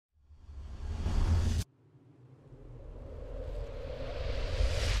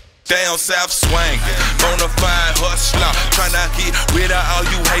Down south swangin', bonafide hustler, tryna get rid of all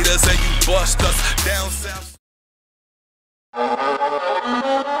you haters and you busters. Down south.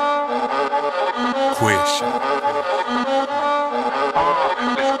 Question.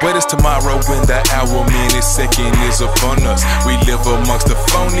 What is tomorrow when the hour, minute, second is upon us? We live amongst the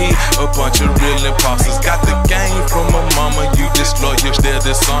phony, a bunch of real imposters. Got the game from a mama, you disloyal, still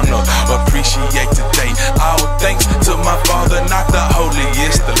dishonor. Appreciate today, all thanks to my father, not the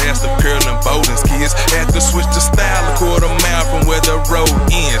holiest. The last of Curl and Bowden's kids had to switch the style a quarter mile from where the road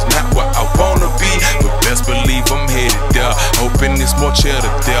ends. Not where I wanna be, but best believe I'm headed there. Hoping it's more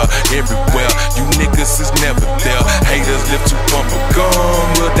cheddar there, everywhere. You niggas is never there. Haters live to bump a gun,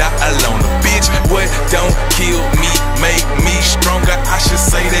 will die alone. A bitch, what don't kill me, make me stronger. I should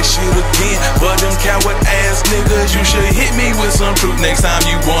say that shit again, but them coward ass niggas, you should hit me with some truth next time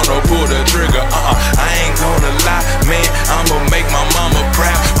you wanna pull the trigger. I ain't gonna lie, man, I'ma make my mama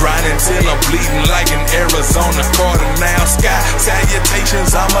proud. Grinding till I'm bleeding like an Arizona Cardinal sky.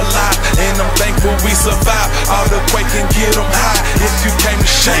 Salutations, I'm alive, and I'm thankful we survived. All the quake can get them high if you came to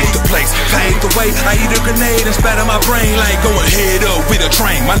shake the place. Pave the way, I eat a grenade and spatter my brain like going head up with a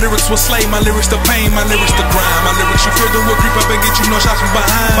train. My lyrics will slay, my lyrics the pain, my lyrics the grind. My lyrics you fear them will creep up and get you no shots from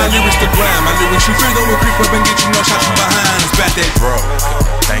behind. My lyrics the grind, my lyrics you fear them will creep up and get you no shots from behind. It's back that bro,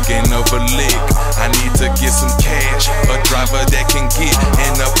 thinking of a lick. I need to get some cash, a driver that can get,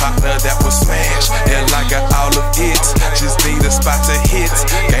 and a partner that will smash. Hell, I got all of it, just need a spot to hit.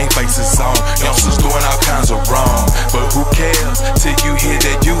 Game faces on, youngsters doing all kinds of wrong, but who cares till you hear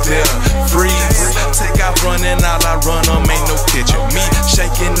that you there? Freeze, take off running, all I run on ain't no catching me.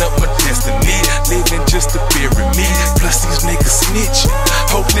 Shaking up my destiny, living just to bury me. Plus these niggas snitching,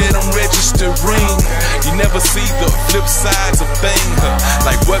 hope that I'm registering. You never see the flip sides of things,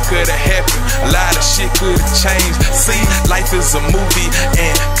 like what could have happened, a lot of shit could have changed. See, life is a movie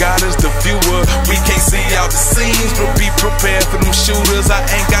and God is the viewer. We can't see all the scenes, but be prepared for them shooters. I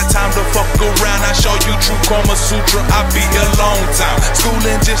ain't got time to fuck around, I show you true Karma Sutra. I'll be a long time,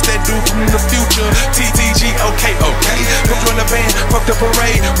 schooling just that dude from the future. TTG, okay, come join the band, fuck the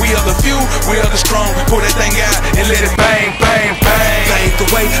parade. We are the few, we are the strong. Pull that thing out and let it bang, bang, bang. Pave the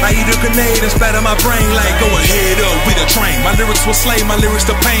way, I eat a grenade and spatter my brain like going head up with a train. My lyrics will slay, my lyrics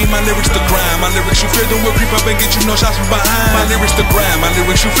the pain, my lyrics the grind. My lyrics you fear them will creep up and get you no shots from behind. My lyrics the grind, my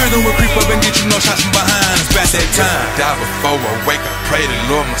lyrics you fear them will creep up and get you no shots from behind. It's back that time. Die before I wake, I pray the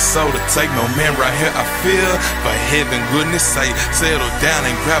Lord my soul to take. No man right here, I feel for heaven goodness sake. Settle down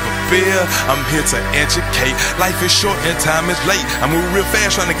and grab a beer. I'm here to educate. Life is short and time is late. I move real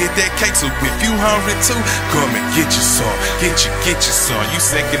fast trying to get that cake. So if you hungry too, come and get your son. Get your son. You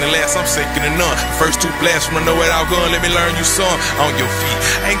second to last, I'm second to none. First two blasts from the know-it-all gun. Let me learn you some on your feet.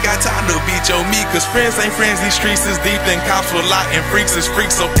 Ain't got time to beat your meat, cause friends ain't friends. These streets is deep, and cops will lie, and freaks is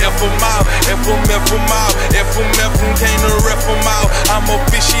freaks. So F them out, F them out, F them, can't no ref them out. I'm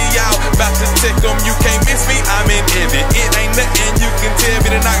official, about to take them, you can't miss me. I'm in heaven, it ain't nothing you can tell me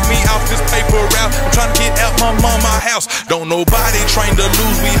to knock me off this paper route. I'm trying to get out my mama house. Don't nobody train to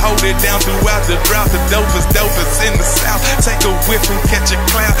lose, we hold it down throughout the drought. The dopest in the south. Take a whiff and catch a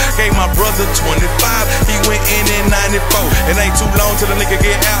cloud. Gave my brother 25, he went in 94. It ain't too long till the nigga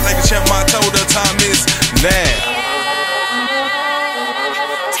get out like a champ. My toe, the time is now.